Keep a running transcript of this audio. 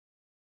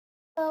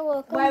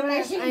welcome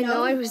back. I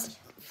know I was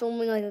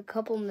filming like a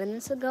couple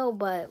minutes ago,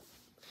 but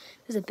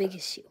there's a big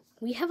issue.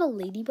 We have a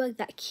ladybug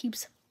that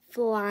keeps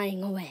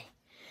flying away.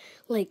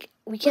 Like,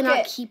 we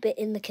cannot keep it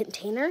in the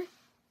container.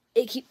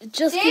 It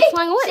just keeps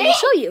flying away. Let me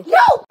show you.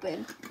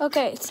 No!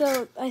 Okay,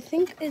 so I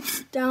think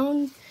it's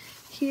down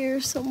here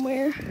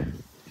somewhere.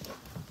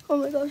 Oh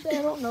my gosh,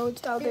 I don't know.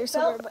 It's down there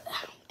somewhere, but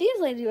these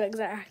ladybugs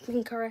are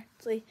acting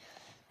correctly.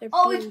 It's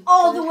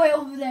all the way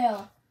over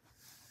there.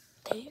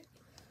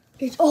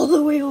 It's all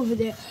the way over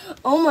there.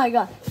 Oh my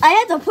god. I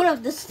had to put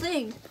up this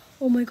thing.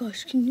 Oh my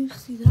gosh, can you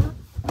see that?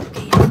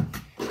 Okay.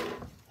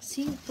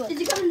 See? Look,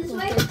 is it coming this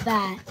way? Look at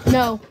that.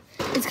 No,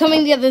 it's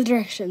coming the other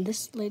direction.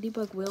 This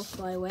ladybug will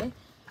fly away.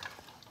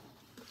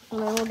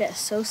 And I will get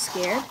so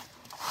scared.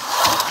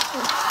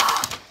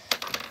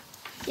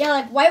 Yeah,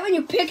 like right when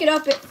you pick it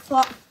up, it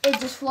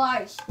just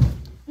flies.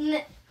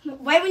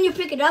 Right when you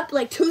pick it up,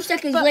 like 2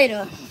 seconds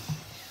later.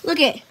 Look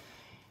it.